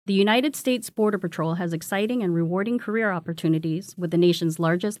The United States Border Patrol has exciting and rewarding career opportunities with the nation's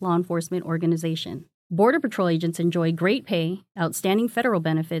largest law enforcement organization. Border Patrol agents enjoy great pay, outstanding federal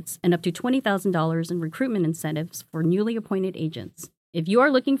benefits, and up to $20,000 in recruitment incentives for newly appointed agents. If you are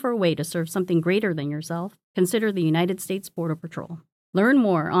looking for a way to serve something greater than yourself, consider the United States Border Patrol. Learn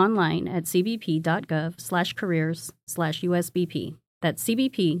more online at cbp.gov/careers/USBP. That's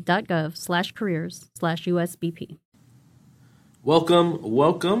cbp.gov/careers/USBP.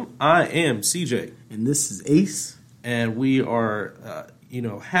 Welcome. I am CJ. And this is Ace. And we are,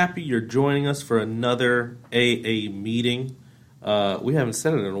 happy you're joining us for another AA meeting. We haven't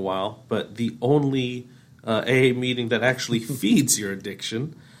said it in a while, but the only AA meeting that actually feeds your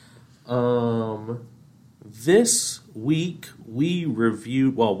addiction. This week we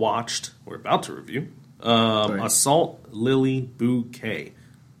watched, we're about to review, Assault Lily Bouquet,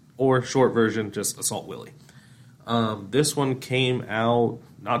 or short version, just Assault Lily. This one came out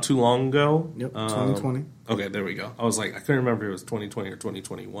not too long ago. Yep, 2020. Okay, there we go. I was like, I couldn't remember if it was 2020 or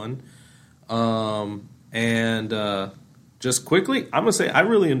 2021. Just quickly, I'm going to say I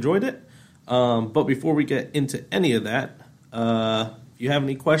really enjoyed it. But before we get into any of that, if you have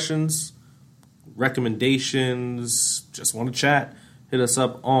any questions, recommendations, just want to chat, hit us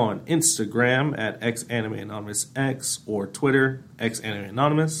up on Instagram at XAnimeAnonymousX or Twitter,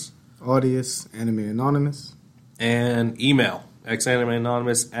 XAnimeAnonymous. Audius, Anime Anonymous. And email,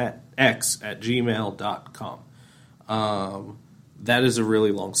 xanimeanonymous@gmail.com. That is a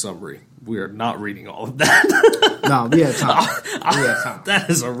really long summary. We are not reading all of that. No, we have time. That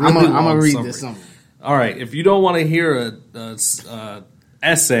is a really long summary. I'm going to read this summary. All right, if you don't want to hear a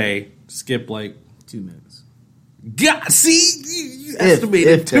essay, skip like 2 minutes. God, see, you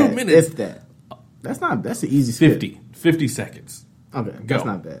estimated 2 minutes. If that. That's an easy skip. 50 seconds. Okay, that's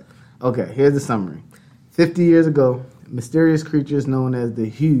not bad. Okay, here's the summary. 50 years ago, mysterious creatures known as the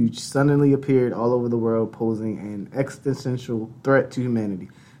Huge suddenly appeared all over the world, posing an existential threat to humanity.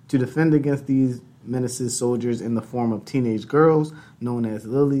 To defend against these menaces, soldiers in the form of teenage girls, known as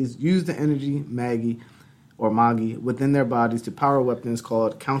lilies, used the energy, Magi, within their bodies to power weapons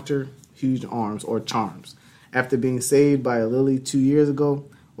called counter-huge arms or charms. After being saved by a lily 2 years ago,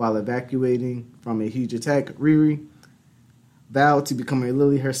 while evacuating from a huge attack, Riri vowed to become a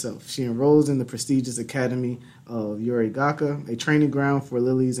lily herself. She enrolls in the prestigious Academy of Yorigaka, a training ground for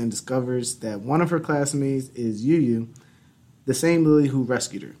lilies, and discovers that one of her classmates is Yu, the same lily who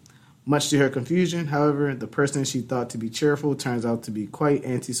rescued her. Much to her confusion, however, the person she thought to be cheerful turns out to be quite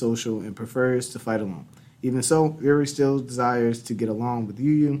antisocial and prefers to fight alone. Even so, Riri still desires to get along with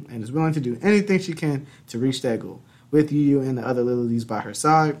Yu and is willing to do anything she can to reach that goal. With Yu and the other lilies by her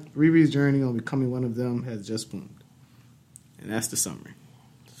side, Riri's journey on becoming one of them has just bloomed. And that's the summary.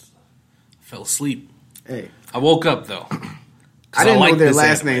 I fell asleep. Hey. I woke up, though. I didn't know their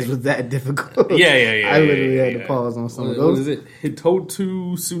last names was that difficult. Yeah. I literally had to pause on some of those. What is it?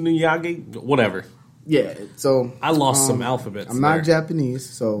 Hitoto Tsuneyage? Whatever. Yeah, so... I lost some alphabets. I'm not Japanese,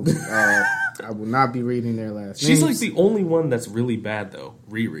 so I will not be reading their last names. She's like the only one that's really bad, though,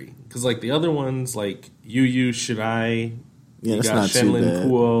 Riri. Because like the other ones, like Yu Shirai, yeah, that's got not Shenlong too bad.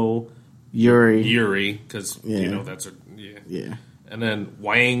 Kuo, Yuri, because that's her. Yeah. And then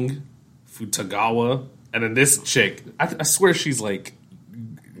Wang Futagawa, and then this chick. I swear she's like,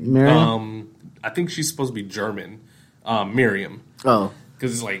 Miriam? I think she's supposed to be German, Miriam. Oh,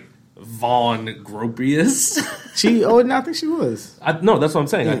 because it's like Von Gropius. I think she was. No, that's what I'm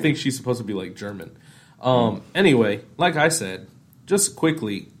saying. Yeah. I think she's supposed to be like German. Anyway, like I said, just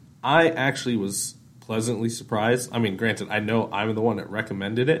quickly, I actually was pleasantly surprised. I mean, granted, I know I'm the one that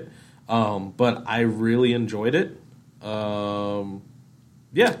recommended it, but I really enjoyed it. Yeah.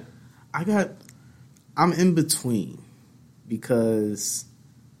 I'm in between because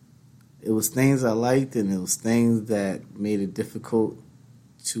it was things I liked and it was things that made it difficult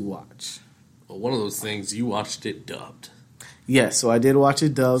to watch. Well, one of those things, you watched it dubbed. Yeah, so I did watch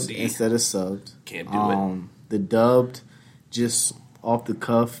it dubbed instead of subbed. Can't do it. The dubbed, just off the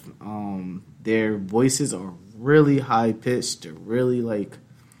cuff, their voices are really high pitched. They're really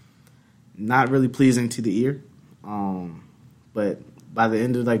not really pleasing to the ear. But by the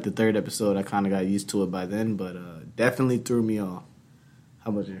end of the third episode, I kind of got used to it by then. But definitely threw me off.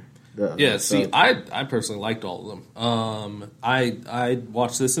 How about you? I personally liked all of them. I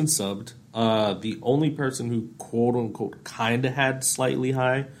watched this and subbed. The only person who quote unquote kind of had slightly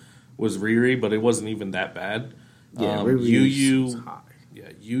high was Riri, but it wasn't even that bad. Yeah, Riri was high.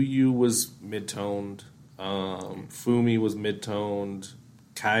 Yeah, Yu was mid-toned. Fumi was mid-toned.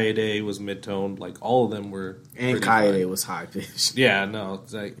 Kaede was mid-toned. Like, all of them were... And Kaede was high-pitched. Yeah, no.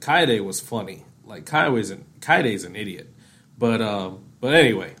 Kaede was funny. Like, Kaede's an idiot. But But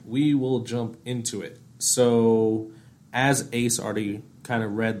anyway, we will jump into it. So, as Ace already kind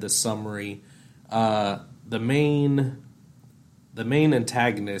of read the summary, the main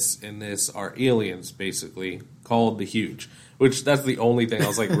antagonists in this are aliens, basically, called the Huge. Which, that's the only thing I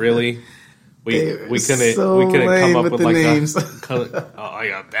was like, really? We couldn't come up with like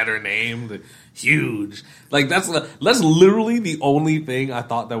a better name. The Huge. Like that's literally the only thing I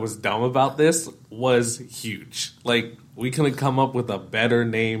thought that was dumb about this was Huge. Like we couldn't come up with a better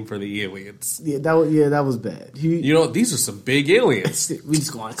name for the aliens. Yeah, that was bad. These are some big aliens. We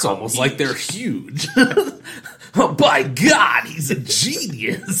just going. It's almost like they're huge. Oh, by God, he's a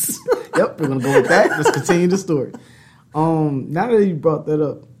genius. Yep, we're gonna go with that. Let's continue the story. Now that you brought that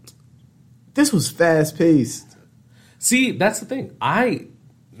up, this was fast paced. See, that's the thing.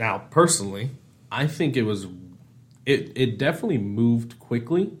 Personally, I think it definitely moved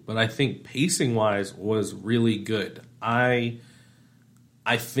quickly, but I think pacing wise was really good. I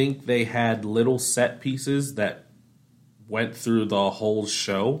think they had little set pieces that went through the whole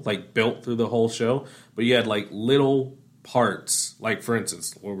show, like built through the whole show, but you had like little parts, like for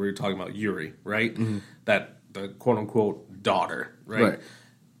instance, where we were talking about Yuri, right? Mm-hmm. That the quote unquote daughter, right?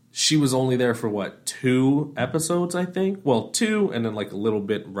 She was only there for 2 episodes, I think. Well, 2 and then like a little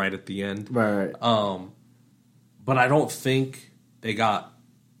bit right at the end. Right. But I don't think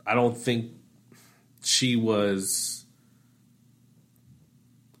she was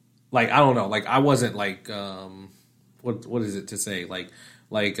like, I don't know, like I wasn't like what is it to say? Like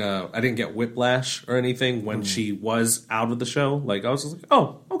I didn't get whiplash or anything when she was out of the show. Like I was just like,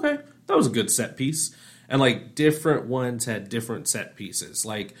 oh, okay, that was a good set piece. And like different ones had different set pieces,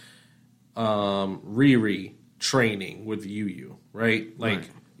 like Riri training with Yu, right? Like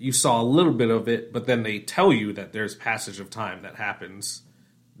you saw a little bit of it, but then they tell you that there's passage of time that happens.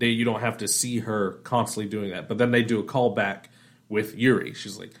 You don't have to see her constantly doing that. But then they do a callback with Yuri.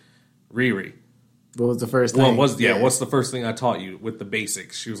 She's like, Riri, what was the first thing? What's the first thing I taught you with the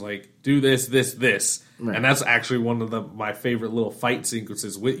basics? She was like, do this, this, this. Right. And that's actually one of my favorite little fight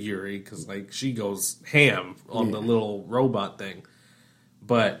sequences with Yuri, because like she goes ham on the little robot thing.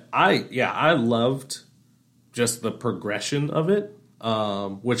 But I loved just the progression of it,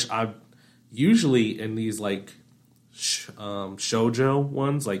 which I usually in these like shoujo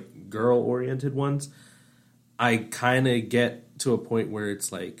ones, like girl-oriented ones, I kind of get to a point where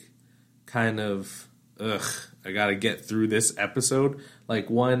it's like, kind of, I gotta get through this episode. Like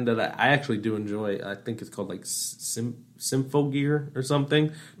one that I actually do enjoy, I think it's called like Symphogear or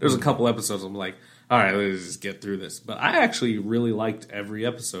something. There's a couple episodes I'm like, all right, let's just get through this. But I actually really liked every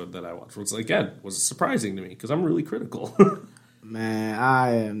episode that I watched, which again was surprising to me because I'm really critical. Man,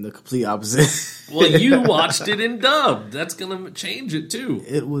 I am the complete opposite. Well, you watched it in dub. That's gonna change it too.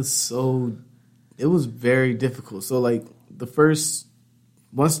 It was very difficult. So like the first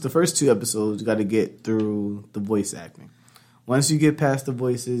 2 episodes, you got to get through the voice acting. Once you get past the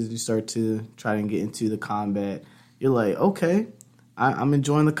voices, you start to try and get into the combat. You're like, okay, I'm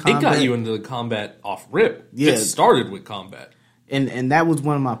enjoying the combat. It got you into the combat off rip. Yeah. It started with combat. And that was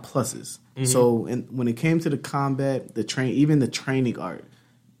one of my pluses. Mm-hmm. So when it came to the combat, even the training art,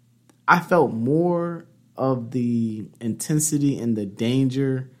 I felt more of the intensity and the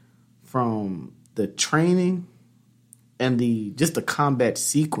danger from the training and the combat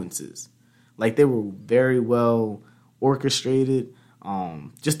sequences. Like they were very well orchestrated.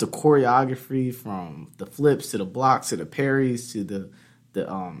 Just the choreography from the flips to the blocks to the parries to the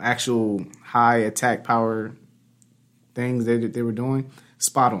actual high attack power things they were doing,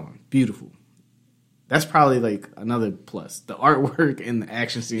 spot on, beautiful. That's probably like another plus. The artwork and the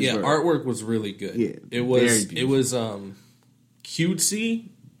action scenes. Yeah, artwork was really good. Yeah, it was cutesy,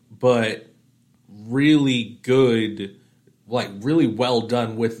 but really good, like really well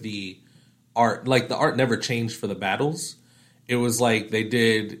done with the art. Like the art never changed for the battles. It was like they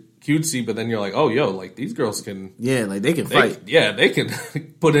did cutesy, but then you're like, oh, yo, like these girls can. Yeah, like they can fight. They can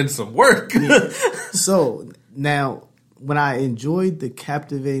put in some work. Yeah. So now, when I enjoyed the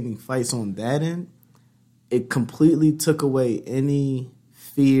captivating fights on that end, it completely took away any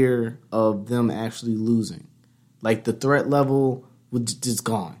fear of them actually losing. Like the threat level was just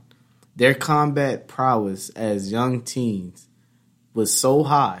gone. Their combat prowess as young teens was so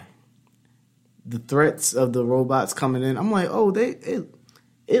high. The threats of the robots coming in, I'm like, oh,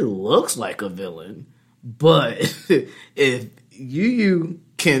 it looks like a villain, but if Yu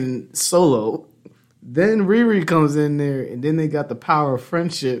can solo, then Riri comes in there, and then they got the power of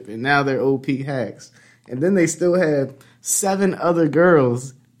friendship, and now they're OP hacks. And then they still have 7 other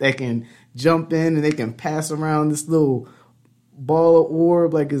girls that can jump in, and they can pass around this little ball of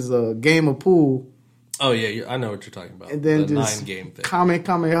orb like it's a game of pool. Oh yeah, I know what you're talking about. And then the just 9-game thing.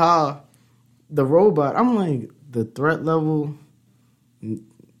 Kamehameha, the robot. I'm like, the threat level.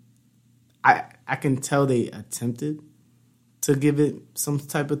 I can tell they attempted to give it some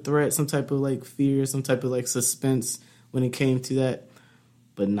type of threat, some type of like fear, some type of like suspense when it came to that.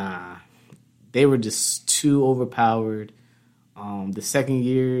 But nah, they were just too overpowered. The second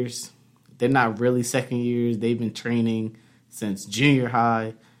years, they're not really second years. They've been training since junior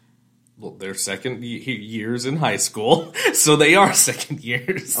high. Well, they're second years in high school, so they are second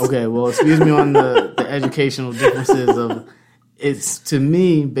years. Okay, well, excuse me on the educational differences of it's to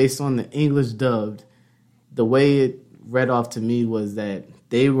me based on the English dubbed. The way it read off to me was that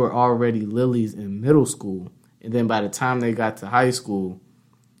they were already lilies in middle school, and then by the time they got to high school,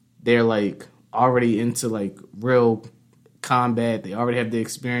 they're like already into like real combat. They already have the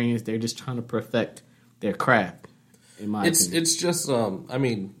experience. They're just trying to perfect their craft. In my opinion, it's just I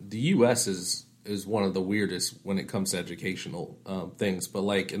mean, the U.S. is one of the weirdest when it comes to educational things. But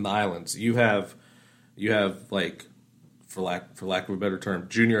like in the islands, you have like for lack of a better term,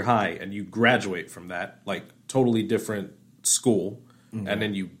 junior high, and you graduate from that like totally different school, and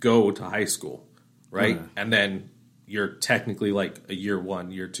then you go to high school, right? And then you're technically like a year 1,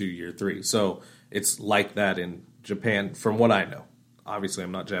 year 2, year 3. So it's like that in Japan, from what I know. Obviously,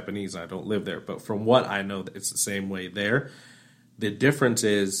 I'm not Japanese. I don't live there. But from what I know, it's the same way there. The difference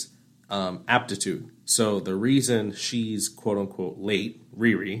is aptitude. So the reason she's quote-unquote late,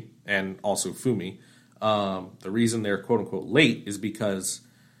 Riri, and also Fumi, the reason they're quote-unquote late is because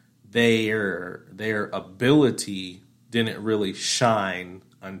their ability didn't really shine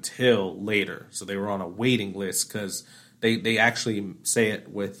until later. So they were on a waiting list because they actually say it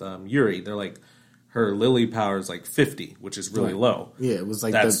with Yuri. They're like, her Lily power is like 50, which is really low. Yeah, it was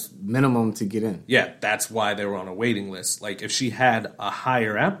like the minimum to get in. Yeah, that's why they were on a waiting list. Like, if she had a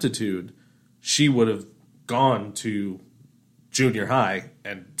higher aptitude, she would have gone to junior high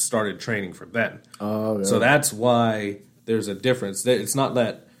and started training from then. Oh, yeah. So that's why there's a difference. It's not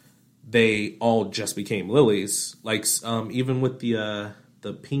that they all just became lilies. Like, even with the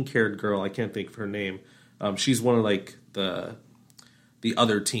pink-haired girl, I can't think of her name. She's one of, like, the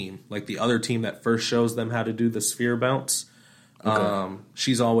other team, like the other team that first shows them how to do the sphere bounce. Okay.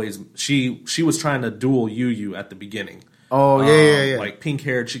 She's always she was trying to duel Yu at the beginning. Oh yeah. Like pink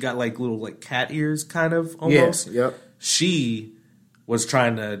haired, she got like little like cat ears, kind of almost. Yeah, yep. She was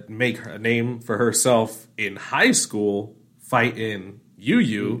trying to make a name for herself in high school, fighting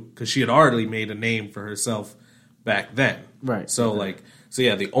Yu because she had already made a name for herself back then. Right. So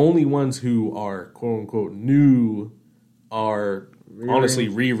yeah, the only ones who are quote unquote new are honestly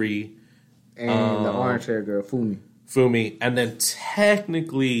Riri and the orange hair girl Fumi, and then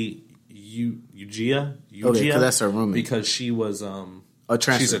technically Yugia, okay, that's her roommate because she was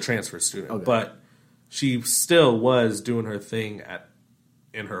she's a transfer student, okay. But she still was doing her thing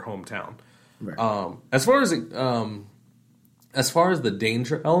in her hometown. Right. As far as the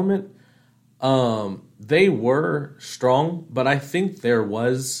danger element, they were strong, but I think there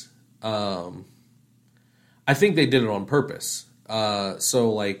was I think they did it on purpose.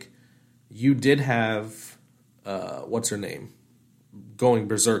 So, like, you did have, what's her name? Going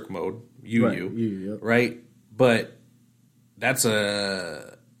berserk mode, Yu, right? But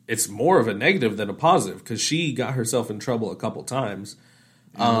it's more of a negative than a positive, because she got herself in trouble a couple times.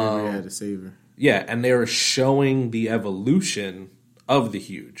 And had to save her. Yeah, and they were showing the evolution of the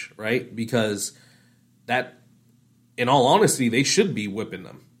Huge, right? Because that, in all honesty, they should be whipping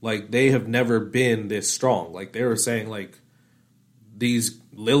them. Like, they have never been this strong. Like, they were saying, like, these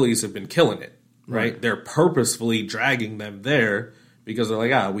lilies have been killing it, right? They're purposefully dragging them there because they're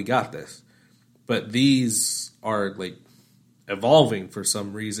like, we got this. But these are, like, evolving for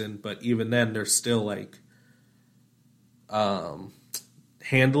some reason. But even then, they're still, like,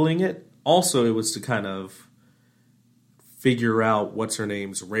 handling it. Also, it was to kind of figure out what's her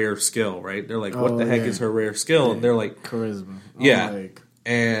name's rare skill, right? They're like, what the heck is her rare skill? Yeah. And they're like... charisma. Yeah.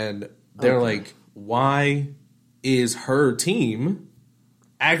 And they're like, why is her team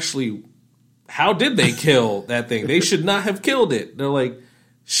actually... How did they kill that thing? They should not have killed it. They're like,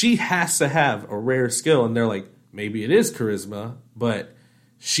 she has to have a rare skill. And they're like, maybe it is charisma, but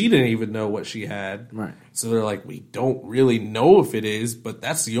she didn't even know what she had. Right. So they're like, we don't really know if it is, but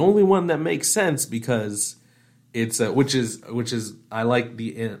that's the only one that makes sense because it's which is I like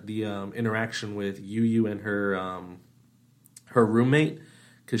the interaction with Yu and her roommate,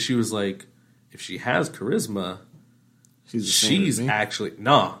 because she was like, if she has charisma, she's actually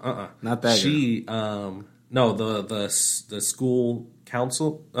not that she girl. No, the school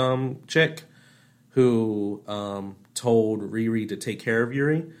council chick who told Riri to take care of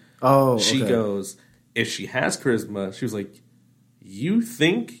Yuri. Oh, she okay. goes, if she has charisma, she was like, you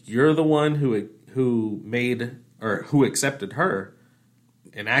think you're the one who made or who accepted her.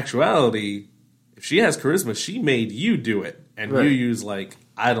 In actuality, if she has charisma, she made you do it. And right. you use like,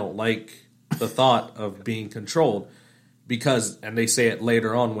 I don't like the thought of being controlled because, and they say it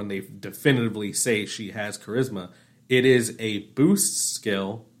later on when they definitively say she has charisma, it is a boost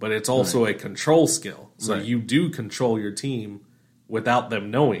skill, but it's also a control skill. So you do control your team without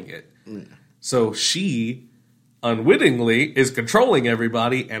them knowing it. Yeah. So she unwittingly is controlling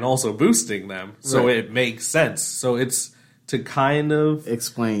everybody and also boosting them. So it makes sense. So it's to kind of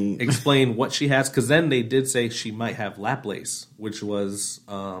explain what she has, because then they did say she might have Laplace, which was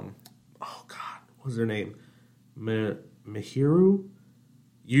what was her name? Mihiru?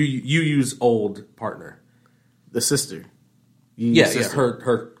 You use old partner. The sister.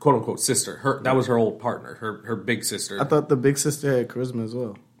 Her quote unquote sister. That was her old partner, her big sister. I thought the big sister had charisma as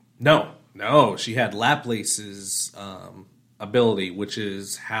well. No, she had Laplace's ability, which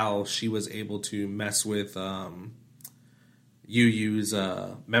is how she was able to mess with Yu's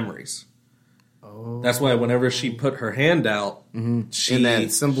memories. Oh. That's why whenever she put her hand out, and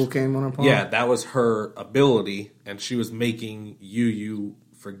that symbol came on her palm? Yeah, that was her ability, and she was making Yu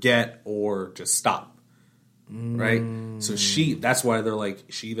forget or just stop. Right? So that's why they're like,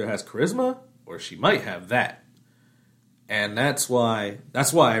 she either has charisma or she might have that. And that's why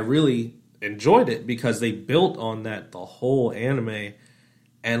I really enjoyed it, because they built on that the whole anime.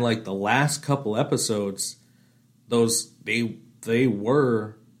 And like the last couple episodes, they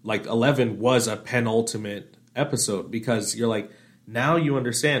were like 11 was a penultimate episode, because you're like, now you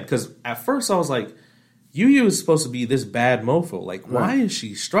understand. Because at first I was like, Yu is supposed to be this bad mofo. Like, why is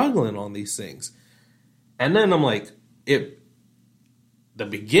she struggling on these things? And then I'm like, the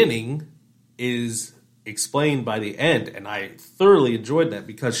beginning is explained by the end, and I thoroughly enjoyed that,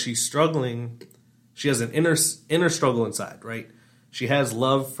 because she's struggling. She has an inner struggle inside, right? She has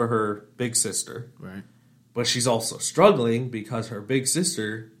love for her big sister, right? But she's also struggling because her big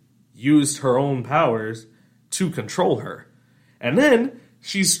sister used her own powers to control her. And then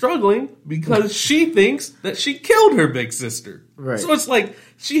she's struggling because she thinks that she killed her big sister. Right. So it's like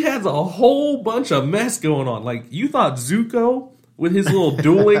she has a whole bunch of mess going on. Like, you thought Zuko with his little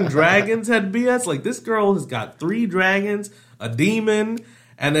dueling dragons had BS? Like, this girl has got 3 dragons, a demon,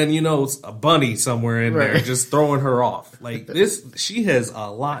 and then, a bunny somewhere in there just throwing her off. Like, she has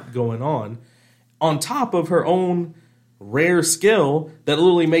a lot going on top of her own rare skill that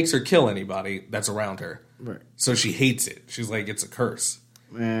literally makes her kill anybody that's around her. Right. So she hates it. She's like, it's a curse.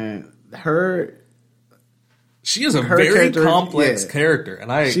 Man, she is a very complex character,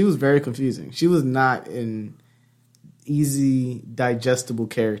 and she was very confusing. She was not an easy, digestible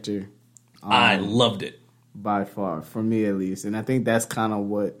character. I loved it by far, for me at least, and I think that's kind of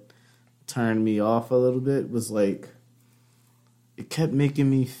what turned me off a little bit. Was like, it kept making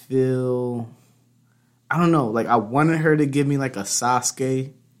me feel, I don't know, like I wanted her to give me like a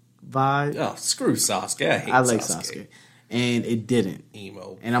Sasuke vibe. Oh, screw Sasuke! I like Sasuke. And it didn't.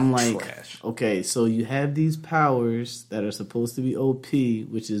 Emo. And I'm like, trash. Okay, so you have these powers that are supposed to be OP,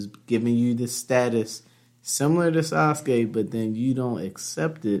 which is giving you this status similar to Sasuke, but then you don't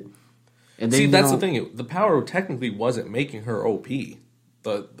accept it. And then that's the thing. The power technically wasn't making her OP.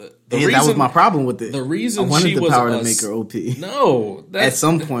 The reason, that was my problem with it. The reason I wanted she the was power to make her OP. No, at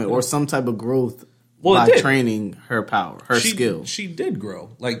some point, or some type of growth by training her power, her skill. She did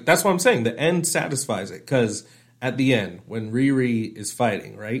grow. Like, that's what I'm saying. The end satisfies it, because at the end, when Riri is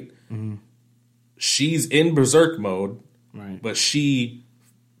fighting, right? Mm-hmm. She's in berserk mode, right? But she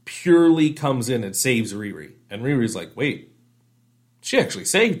purely comes in and saves Riri. And Riri's like, wait, she actually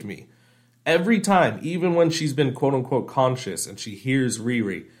saved me. Every time, even when she's been quote-unquote conscious and she hears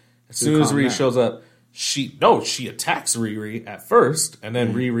Riri, as soon as Riri shows up, she attacks Riri at first, and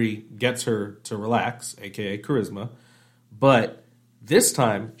then Riri gets her to relax, a.k.a. charisma. But this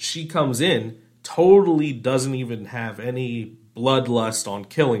time, she comes in, totally doesn't even have any bloodlust on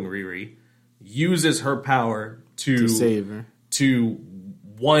killing Riri, uses her power to save her, to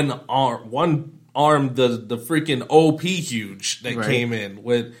one arm the freaking OP huge that came in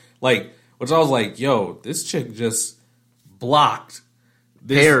with, like, which I was like, yo, this chick just blocked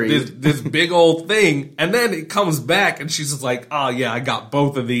this big old thing, and then it comes back and she's just like, oh yeah, I got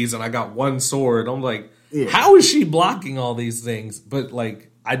both of these and I got one sword. I'm like, how is she blocking all these things? But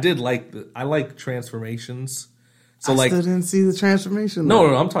like, I like transformations. So I still didn't see the transformation.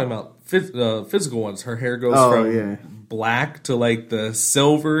 No, I'm talking about physical ones. Her hair goes from black to like the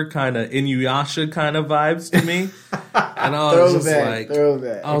silver kind of Inuyasha kind of vibes to me. And I was just like,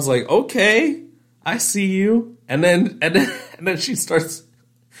 I was like, okay, I see you. And then she starts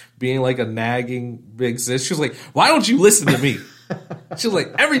being like a nagging big sis. She was like, why don't you listen to me? She was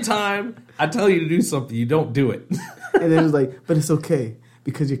like, every time I tell you to do something, you don't do it. And then it was like, but it's okay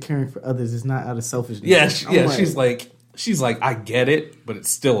because you're caring for others. It's not out of selfishness. Yeah, she's like, I get it, but it's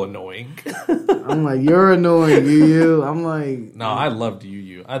still annoying. I'm like, you're annoying, you. I'm like, no, I loved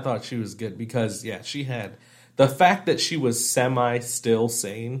Yu. I thought she was good because she had the fact that she was still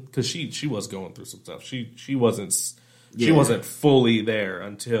sane because she was going through some stuff. She wasn't fully there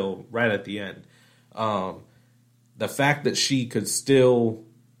until right at the end. The fact that she could still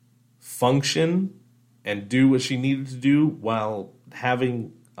function and do what she needed to do while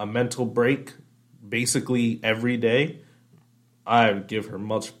having a mental break basically every day, I would give her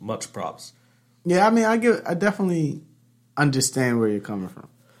much props. Yeah, I mean, I definitely understand where you're coming from.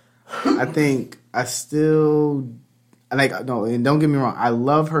 I think I still no, and don't get me wrong, I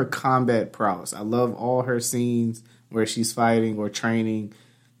love her combat prowess. I love all her scenes where she's fighting or training.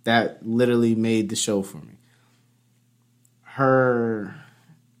 That literally made the show for me. Her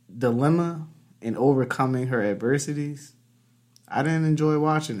dilemma in overcoming her adversities, I didn't enjoy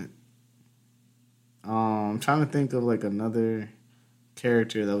watching it. I'm trying to think of like another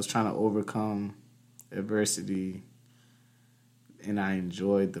character that was trying to overcome adversity, and I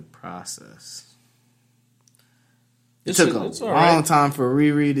enjoyed the process. It took a long time for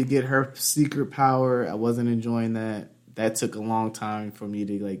Riri to get her secret power. I wasn't enjoying that. That took a long time for me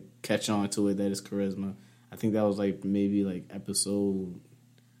to like catch on to it. That is charisma. I think that was like maybe like episode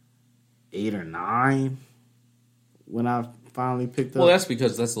 8 or 9 when I finally picked up. Well, that's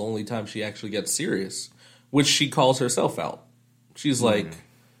because that's the only time she actually gets serious, which she calls herself out. She's like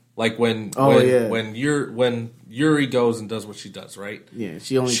when Yuri goes and does what she does, right? Yeah,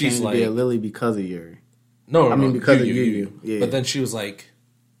 she only came to be a Lily because of Yuri. No, because of Yu. Yeah. But then she was like,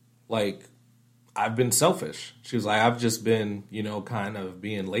 I've been selfish. She was like, I've just been, kind of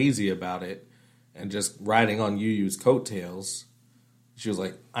being lazy about it and just riding on Yu's coattails. She was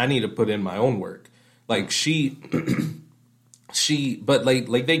like, I need to put in my own work. Like but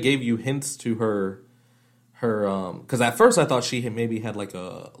they gave you hints to her because at first I thought she maybe had like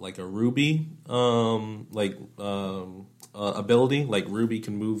a Ruby ability, like Ruby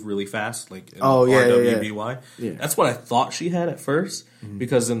can move really fast, like RWBY. Yeah. That's what I thought she had at first,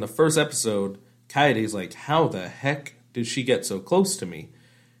 because in the first episode, Kaede's like, how the heck did she get so close to me?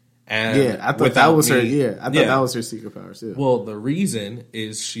 And I thought that was her. Yeah, I thought that was her secret power too. Well, the reason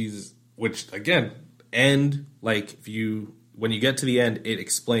is which again, when you get to the end, it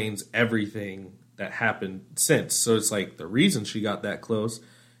explains everything that happened since. So it's like the reason she got that close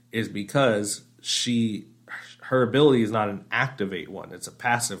is because her ability is not an activate one; it's a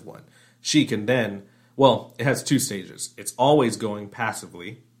passive one. She can then, it has 2 stages. It's always going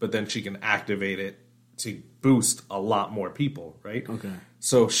passively, but then she can activate it to boost a lot more people, right? Okay.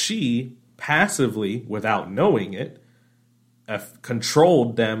 So she passively, without knowing it,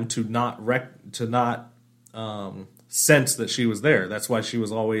 controlled them to not sense that she was there. That's why she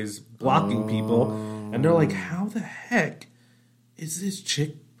was always blocking people. And they're like, how the heck is this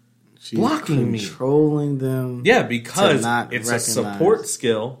chick blocking me? Controlling them. Yeah, because it's a support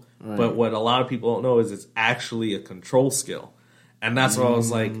skill. Right. But what a lot of people don't know is it's actually a control skill. And that's why I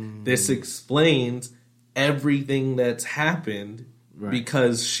was like, this explains everything that's happened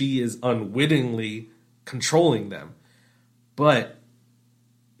because she is unwittingly controlling them. But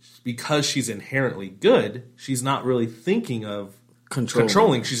because she's inherently good, she's not really thinking of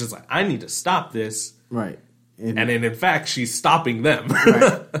controlling. She's just like, I need to stop this. Right. And then, in fact, she's stopping them.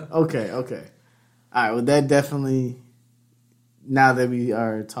 Right. Okay. All right. Well, that definitely, now that we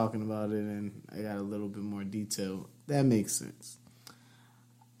are talking about it and I got a little bit more detail, that makes sense.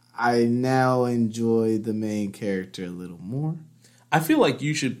 I now enjoy the main character a little more. I feel like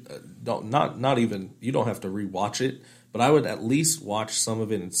you should, not even, you don't have to rewatch it, but I would at least watch some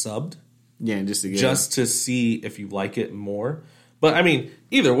of it in subbed. Yeah, just to see if you like it more. But I mean,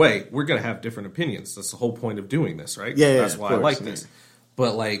 either way, we're gonna have different opinions. That's the whole point of doing this, right? Yeah, that's why I like this.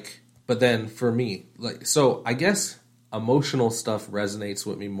 But then for me, so I guess emotional stuff resonates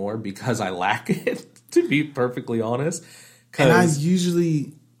with me more because I lack it. To be perfectly honest, and I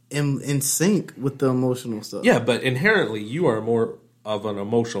usually am in sync with the emotional stuff. Yeah, but inherently, you are more of an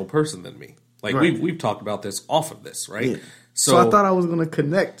emotional person than me. We've talked about this off of this, right? Yeah. So I thought I was going to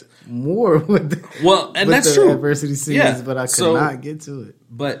connect more with that's the true. Adversity scenes, but I could not get to it.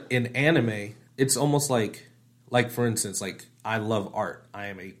 But in anime, it's almost like for instance, I love art. I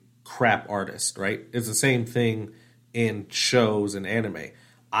am a crap artist, right? It's the same thing in shows and anime.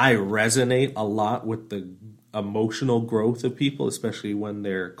 I resonate a lot with the emotional growth of people, especially when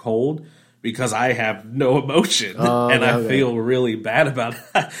they're cold, because I have no emotion and I feel really bad about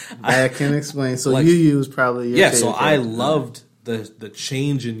it. I can explain. So Yu Yu was probably your favorite so character. I loved the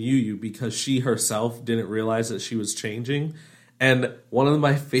change in Yu Yu because she herself didn't realize that she was changing. And one of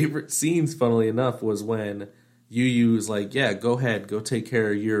my favorite scenes, funnily enough, was when Yu Yu was like, yeah, go ahead, go take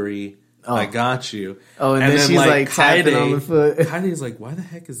care of Yuri. I got you. Oh, and then she's like tapping on the foot. Kaide's like, why the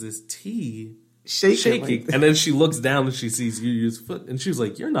heck is this tea shaking? Like and then she looks down and she sees Yu Yu's foot. And she's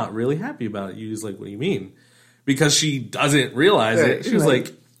like, you're not really happy about it. Yu Yu's like, what do you mean? Because she doesn't realize it. She was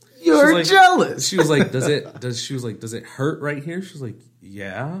like, you're jealous. She was like, does it hurt right here? She was like,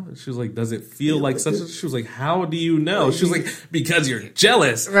 yeah. She was like, does it feel like such? She was like, how do you know? She was like, because you're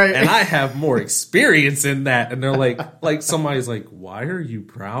jealous, right? And I have more experience in that. And they're like somebody's like, why are you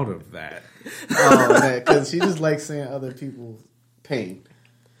proud of that? Oh man, because she just likes seeing other people's pain.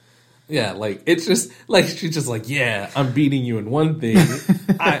 Yeah, like it's just like she's just like, yeah, I'm beating you in one thing.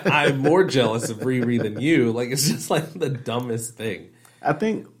 I'm more jealous of Riri than you. Like it's just like the dumbest thing. I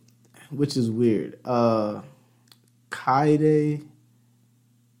think, which is weird. Kaede,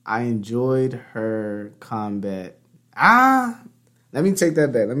 I enjoyed her combat. Let me take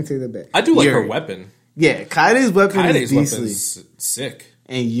that back. I do like her weapon. Yeah, Kaide's weapon is sick.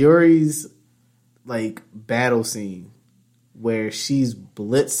 And Yuri's like battle scene where she's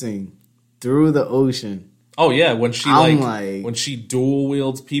blitzing through the ocean. Oh yeah, when she when she dual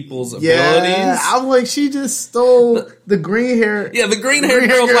wields people's abilities. I'm like, she just stole the green hair. Yeah, the green hair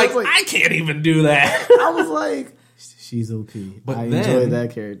girl's like, I can't even do that. I was like, she's OP. But I enjoyed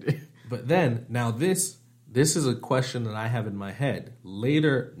that character. But then, now this is a question that I have in my head.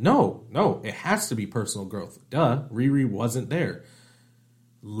 Later, no, it has to be personal growth. Duh, Riri wasn't there.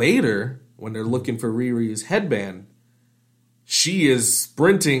 Later, when they're looking for Riri's headband, she is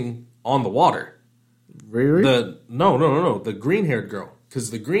sprinting on the water. Riri? No. The green-haired girl.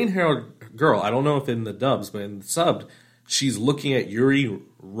 Because the green-haired girl, I don't know if in the dubs, but in the subbed, she's looking at Yuri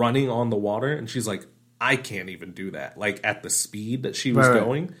running on the water, and she's like, I can't even do that. Like, at the speed that she was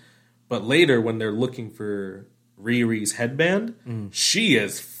going. But later, when they're looking for Riri's headband, she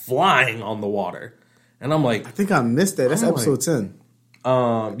is flying on the water. And I'm like... I think I missed that. That's episode 10.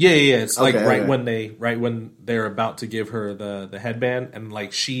 Yeah. It's like when they're about to give her the headband, and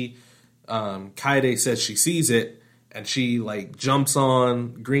like she, Kaede says she sees it, and she like jumps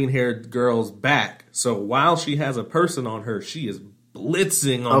on green-haired girl's back. So while she has a person on her, she is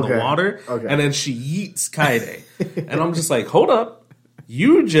blitzing on the water, and then she yeets Kaede, and I'm just like, hold up,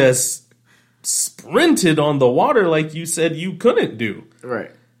 you just sprinted on the water like you said you couldn't do, right?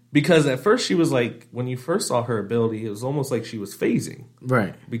 Because at first she was like, when you first saw her ability, it was almost like she was phasing.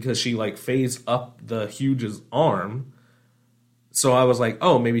 Right. Because she like phased up the Huge's arm. So I was like,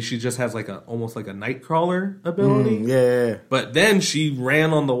 oh, maybe she just has like almost like a Nightcrawler ability. Yeah. But then she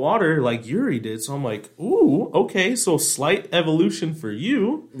ran on the water like Yuri did. So I'm like, ooh, okay, so slight evolution for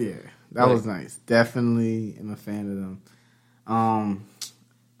you. Yeah, that was nice. Definitely am a fan of them.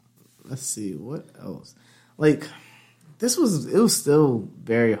 Let's see, what else? Like... it was still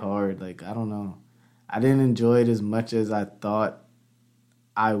very hard. Like, I don't know. I didn't enjoy it as much as I thought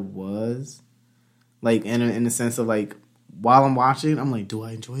I was. Like, in the sense of, like, while I'm watching, I'm like, do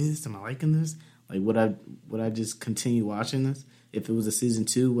I enjoy this? Am I liking this? Like, would I just continue watching this? If it was a season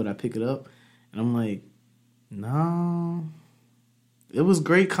 2, would I pick it up? And I'm like, no. It was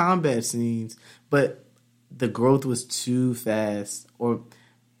great combat scenes, but the growth was too fast. Or...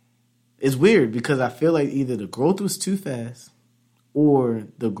 it's weird because I feel like either the growth was too fast or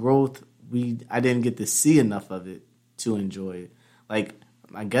the growth I didn't get to see enough of it to enjoy it. Like,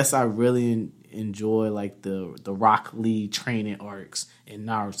 I guess I really enjoy like the Rock Lee training arcs in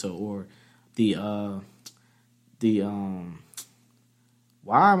Naruto, or the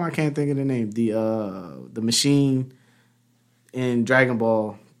why I can't think of the name, the machine in Dragon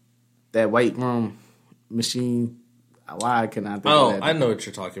Ball, that white room machine. Why can I think of that? I know what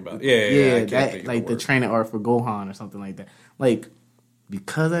you're talking about. Yeah. That, like the training arc for Gohan or something like that. Like,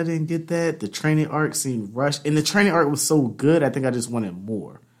 because I didn't get that, the training arc seemed rushed. And the training arc was so good, I think I just wanted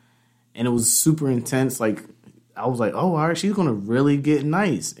more. And it was super intense. Like, I was like, oh, all right, she's going to really get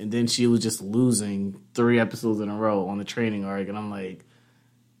nice. And then she was just losing 3 episodes in a row on the training arc. And I'm like,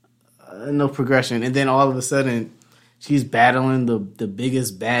 no progression. And then all of a sudden, she's battling the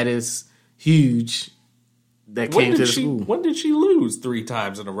biggest, baddest, huge... that came to the school. When did she lose 3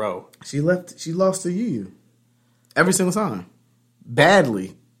 times in a row? She lost to Yu Yu. Every single time.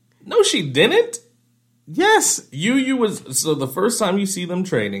 Badly. No, she didn't. Yes. Yu Yu was... so the first time you see them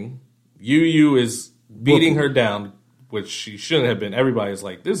training, Yu Yu is beating her down, which she shouldn't have been. Everybody's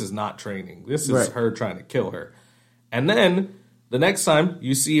like, this is not training. This is her trying to kill her. And then The next time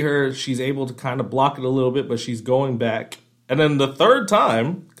you see her, she's able to kind of block it a little bit, but she's going back. And then the third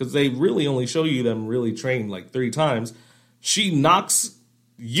time, because they really only show you them really trained like 3 times, she knocks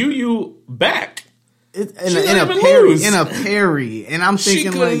Yu back. In a parry. And I'm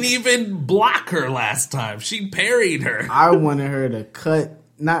thinking she couldn't even block her last time. She parried her. I wanted her to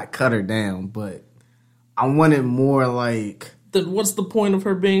not cut her down, but I wanted more like... Then what's the point of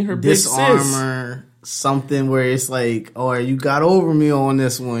her being her big sis? Disarmor, something where it's like, oh, you got over me on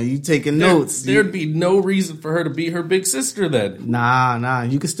this one. You taking notes. There'd be no reason for her to be her big sister then. Nah.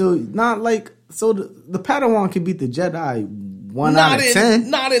 You could still... Not like... So the Padawan can beat the Jedi 1 out of 10.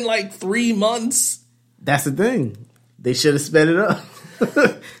 Not in like 3 months. That's the thing. They should have sped it up.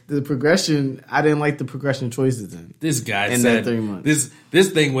 The progression, I didn't like the progression choices in. This guy said 3 months.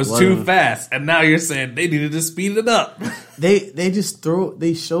 This thing was too fast, and now you're saying they needed to speed it up.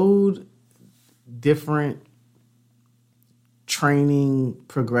 They showed different training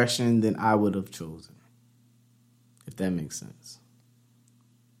progression than I would have chosen. If that makes sense.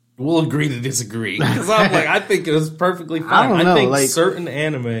 We'll agree to disagree. Because I'm like, I think it was perfectly fine. I think certain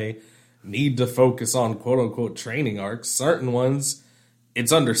anime need to focus on quote-unquote training arcs. Certain ones,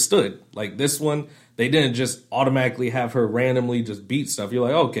 it's understood. Like this one, they didn't just automatically have her randomly just beat stuff. You're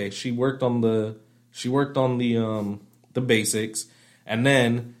like, okay, she worked on the basics, and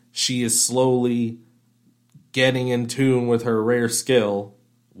then she is slowly getting in tune with her rare skill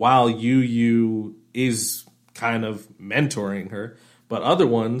while Yu is kind of mentoring her. But other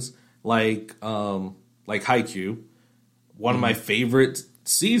ones, like Haikyuu, one of my favorite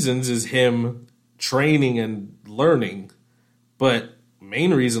seasons is him training and learning. But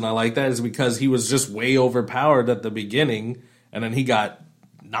main reason I like that is because he was just way overpowered at the beginning, and then he got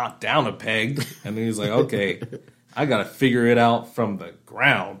knocked down a peg, and then he's like, okay, I gotta figure it out from the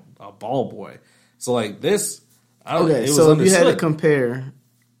ground, a ball boy. So like this, so if you had to compare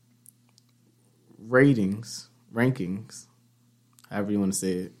rankings, however you want to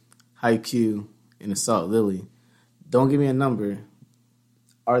say it, Haikyuu and Assault Lily, don't give me a number.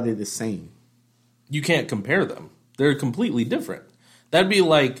 Are they the same? You can't compare them. They're completely different. That'd be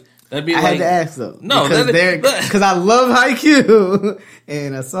like I had to ask though. No, because I love Haikyuu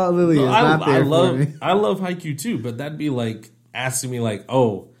and Assault Lily is not there for me. I love Haikyuu too, but that'd be like asking me like,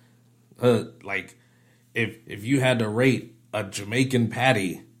 like if you had to rate a Jamaican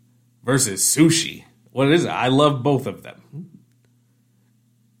patty versus sushi, what is it? I love both of them.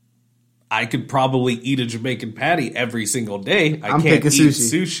 I could probably eat a Jamaican patty every single day. I can't eat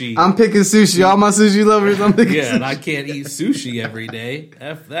sushi. I'm picking sushi. All my sushi lovers, I'm picking sushi. And I can't eat sushi every day.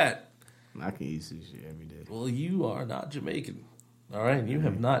 F that. I can eat sushi every day. Well, you are not Jamaican. All right? You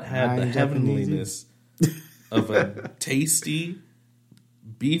have not had the heavenliness of a tasty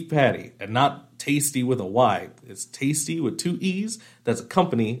beef patty. And not tasty with a Y. It's tasty with 2 E's. That's a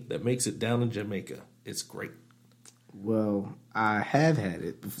company that makes it down in Jamaica. It's great. Well, I have had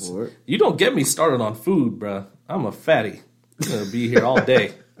it before. You don't get me started on food, bruh. I'm a fatty. I'm going to be here all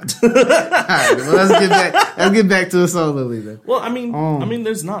day. All right, well, let's get back to Assault Lily then. Well, I mean,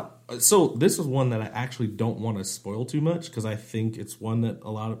 there's not. So this is one that I actually don't want to spoil too much because I think it's one that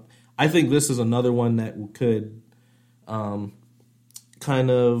I think this is another one that could kind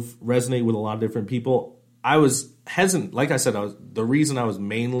of resonate with a lot of different people. I was hesitant. Like I said, the reason I was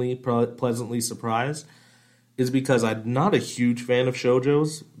mainly pleasantly surprised is because I'm not a huge fan of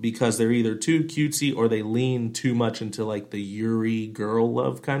shoujos because they're either too cutesy or they lean too much into like the Yuri girl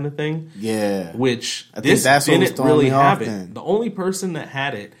love kind of thing. Yeah. Which this didn't really have it. The only person that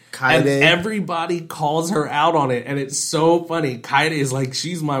had it, Kaede. And everybody calls her out on it, and it's so funny. Kaede is like,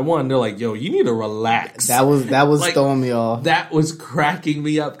 she's my one. They're like, yo, you need to relax. That was like, throwing me off. That was cracking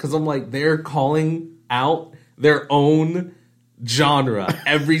me up because I'm like, they're calling out their own genre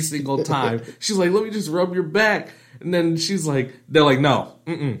every single time. She's like, let me just rub your back, and then they're like, no,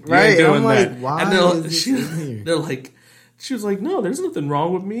 right? Doing like, that. Why and is here? They're like, she was like, no, there's nothing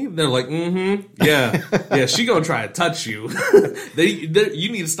wrong with me. They're like, yeah, she gonna try to touch you.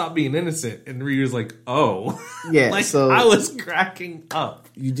 You need to stop being innocent. And Ryu's like, oh, yeah. Like, so I was cracking up.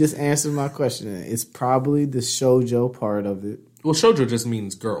 You just answered my question. It's probably the shoujo part of it. Well, shoujo just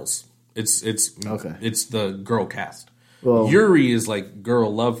means girls. It's okay. It's the girl cast. Well, Yuri is like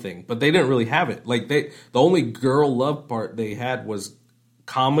girl love thing, but they didn't really have it. Like the only girl love part they had was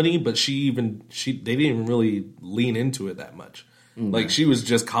comedy, but they didn't even really lean into it that much. Like she was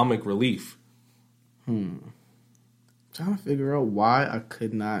just comic relief. Trying to figure out why I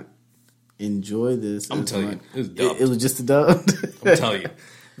could not enjoy this. I'm telling you, it was dubbed. It was just a dub. I'm telling you,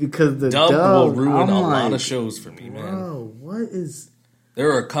 because the dub will ruin a lot of shows for me, man. Bro, what is? There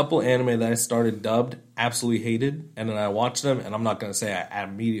are a couple anime that I started dubbed, absolutely hated, and then I watched them, and I'm not going to say I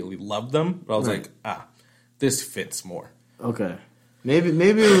immediately loved them, but I was like, this fits more. Okay. Maybe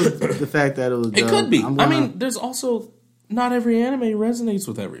it was the fact that it was dubbed. It could be. I mean, there's also, not every anime resonates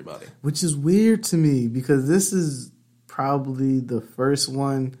with everybody. Which is weird to me, because this is probably the first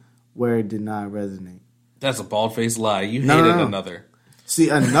one where it did not resonate. That's a bald-faced lie. You hated Another. See,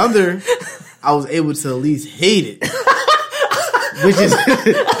 Another, I was able to at least hate it.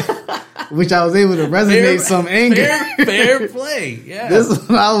 Which I was able to resonate some anger. Fair play, yeah. This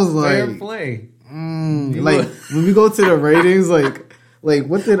one I was like, fair play. Like when we go to the ratings, like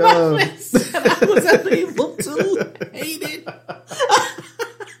what did I was able to hate it.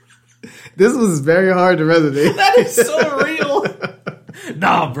 This was very hard to resonate. That is so real.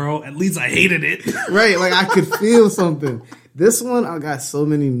 Nah, bro. At least I hated it. Right, like I could feel something. This one, I got so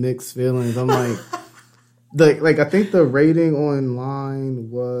many mixed feelings. I'm like. Like I think the rating online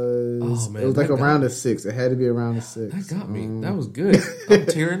was it was like around a 6. It had to be around a 6. That got me. That was good. I'm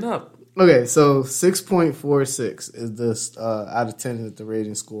tearing up. Okay, so 6.46 is the out of 10 is the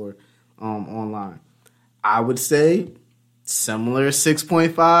rating score online. I would say similar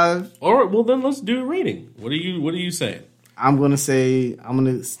 6.5. All right, well then let's do a rating. What are you saying? I'm gonna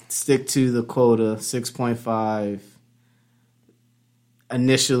stick to the quota 6.5.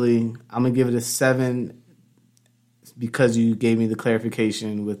 Initially, I'm gonna give it a 7. Because you gave me the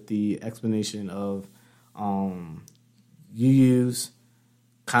clarification with the explanation of Yu's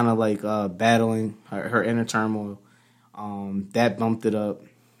kind of like battling her inner turmoil. That bumped it up.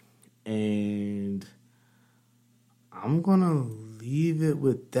 And I'm going to leave it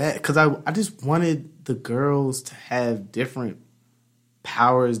with that. Because I just wanted the girls to have different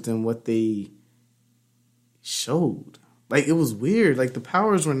powers than what they showed. Like, it was weird. Like, the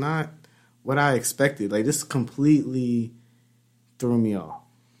powers were not what I expected. Like, this completely threw me off.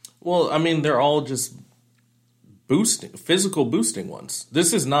 Well, I mean, they're all just physical boosting ones.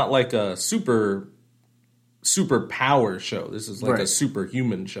 This is not like a super power show. This is like a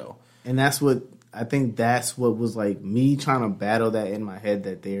superhuman show. And that's what was like me trying to battle that in my head,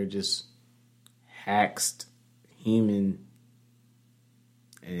 that they're just hacked human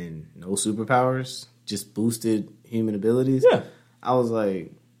and no superpowers, just boosted human abilities. Yeah. I was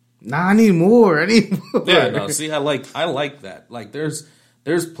like, nah, I need more. Yeah, no, see, I like that. Like,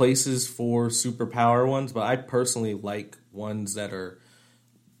 there's places for superpower ones, but I personally like ones that are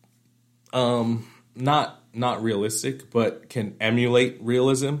not realistic, but can emulate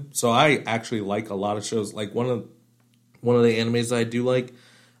realism. So I actually like a lot of shows. Like one of the animes that I do like,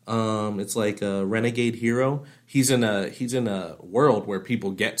 it's like a Renegade Hero. He's in a world where people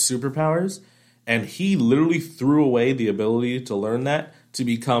get superpowers, and he literally threw away the ability to learn that to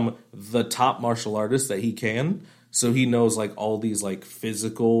become the top martial artist that he can. So he knows like all these like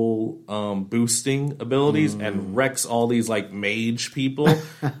physical boosting abilities and wrecks all these like mage people.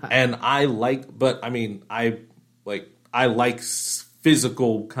 And I like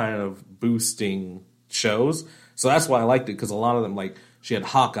physical kind of boosting shows. So that's why I liked it, because a lot of them, like she had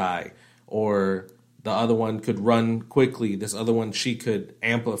Hawkeye, or the other one could run quickly. This other one, she could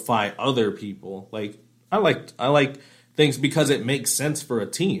amplify other people. Like I like things because it makes sense for a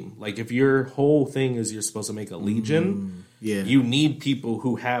team. Like if your whole thing is you're supposed to make a legion, you need people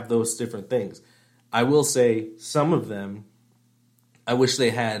who have those different things. I will say some of them, I wish they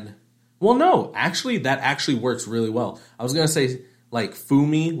had. Well, no, actually, that actually works really well. I was gonna say like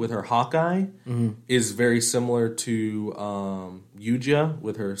Fumi with her Hawkeye is very similar to Yuja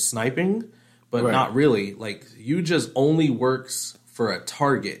with her sniping, but not really. Like Yuja's only works for a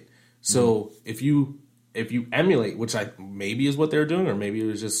target. So if you emulate, which maybe is what they're doing, or maybe it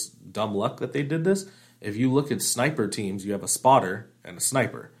was just dumb luck that they did this. If you look at sniper teams, you have a spotter and a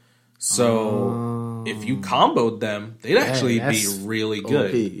sniper. So if you comboed them, they'd actually be really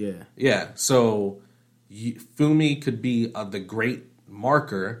good. OP, yeah. So Fumi could be the great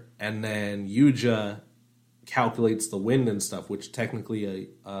marker, and then Yuja calculates the wind and stuff, which technically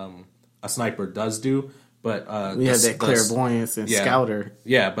a sniper does do. But we have that clairvoyance and scouter.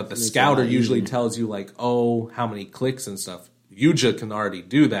 Yeah, but the scouter usually tells you like, oh, how many clicks and stuff. Yuja can already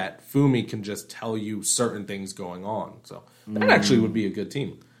do that. Fumi can just tell you certain things going on. So that actually would be a good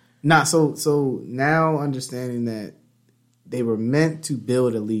team. So now understanding that they were meant to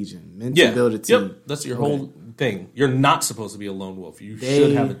build a legion, to build a team. Yep, that's your whole thing. You're not supposed to be a lone wolf. You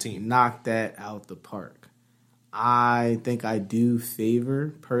should have a team. Knock that out the park. I think I do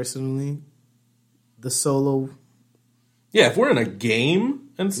favor, personally, the solo. Yeah, if we're in a game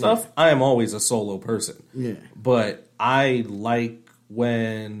and stuff, I am always a solo person. Yeah. But I like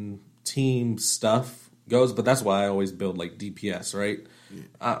when team stuff goes, but that's why I always build like DPS, right?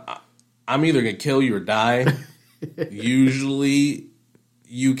 I'm either gonna kill you or die. Usually,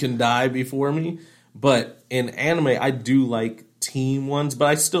 you can die before me, but in anime, I do like team ones. But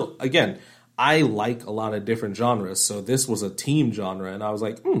I still, again, I like a lot of different genres. So this was a team genre, and I was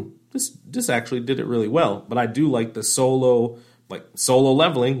like, this actually did it really well. But I do like the solo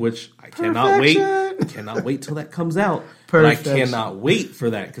leveling, which I cannot wait. Cannot wait till that comes out. But I cannot wait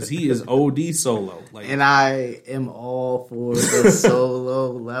for that because he is OD solo. And I am all for the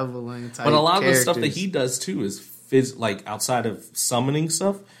solo leveling type. But a lot characters. of the stuff that he does too is outside of summoning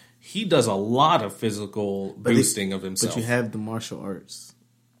stuff, he does a lot of physical boosting of himself. But you have the martial arts.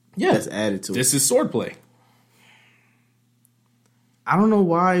 Yeah, that's added to it. This is swordplay. I don't know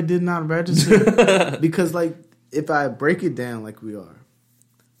why it did not register because, if I break it down like we are,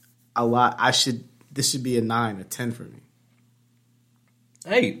 this should be a 9 or 10 for me.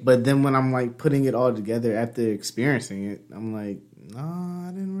 Hey, but then when I'm putting it all together after experiencing it, I'm like, nah,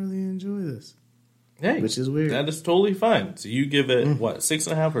 I didn't really enjoy this. Hey, which is weird. That is totally fine. So you give it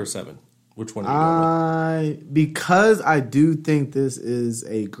 6.5 or 7? Which one are you going with? Because I do think this is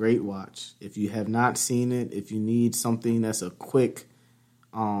a great watch. If you have not seen it, if you need something that's a quick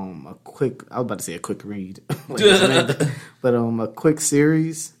I was about to say a quick read, but a quick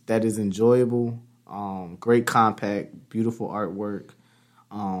series that is enjoyable, great compact, beautiful artwork.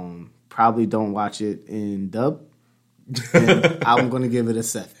 Probably don't watch it in dub. And I'm going to give it a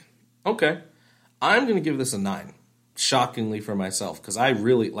 7. Okay, I'm going to give this a 9. Shockingly for myself, because I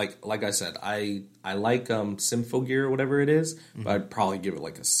really like I said, I like Symphogear or whatever it is, but I'd probably give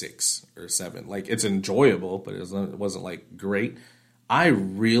it a 6 or 7. It's enjoyable, but it wasn't great. I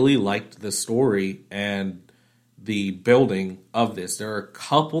really liked the story and the building of this. There are a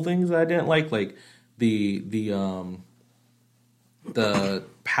couple things that I didn't like the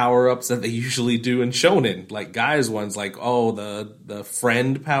power-ups that they usually do in shonen, guys ones, the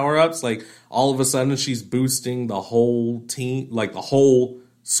friend power-ups, all of a sudden she's boosting the whole team, the whole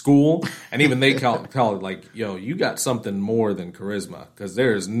school, and even they call it yo, you got something more than charisma, because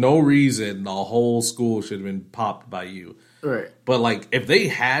there's no reason the whole school should have been popped by you. Right. But if they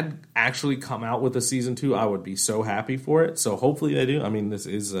had actually come out with a season 2, I would be so happy for it. So hopefully they do. I mean, this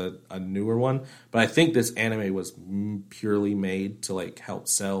is a newer one, but I think this anime was purely made to help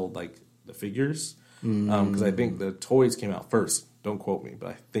sell the figures, because I think the toys came out first. Don't quote me, but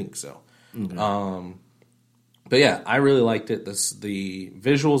I think so. Okay. But yeah, I really liked it. The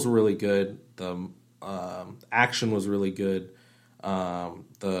visuals were really good. The action was really good.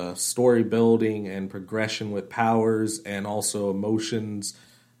 The story building and progression with powers and also emotions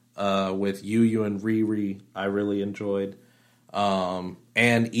with Yu and Riri, I really enjoyed. And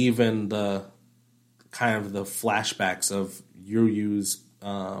even the kind of the flashbacks of Yu's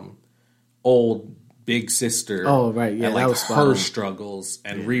old big sister. Oh, right. Yeah, and that was her struggles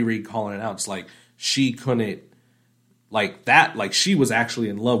and Riri calling it out. It's she couldn't she was actually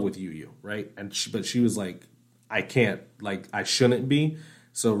in love with Yu, right? But she was I can't, I shouldn't be.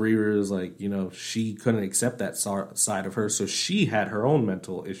 So Riri was she couldn't accept that side of her. So she had her own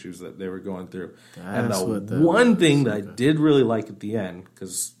mental issues that they were going through. And the one thing that I did really like at the end,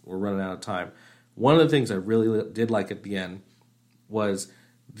 because we're running out of time, one of the things I really did like at the end was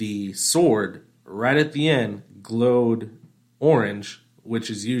the sword right at the end glowed orange, which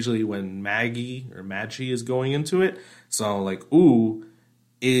is usually when Magi is going into it. So ooh,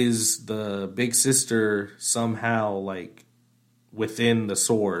 is the big sister somehow within the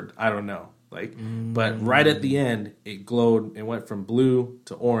sword? I don't know. But right at the end, it glowed. It went from blue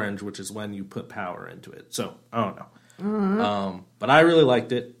to orange, which is when you put power into it. So I don't know. Mm-hmm. But I really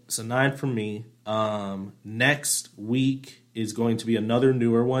liked it. It's a 9 from me. Next week is going to be another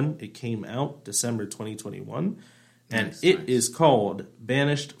newer one. It came out December 2021, and it is called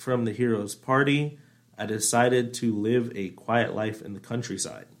Banished from the Hero's Party. I decided to live a quiet life in the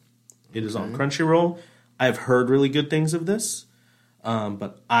countryside. It is on Crunchyroll. I've heard really good things of this,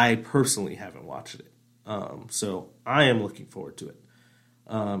 but I personally haven't watched it. So I am looking forward to it.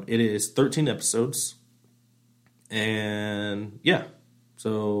 It is 13 episodes. And yeah,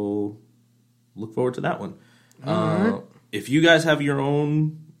 so look forward to that one. If you guys have your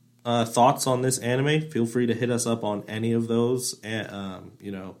own thoughts on this anime, feel free to hit us up on any of those.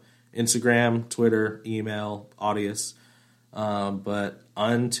 Instagram, Twitter, email, Audius. But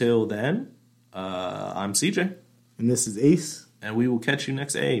until then, I'm CJ. And this is Ace. And we will catch you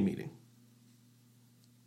next AA meeting.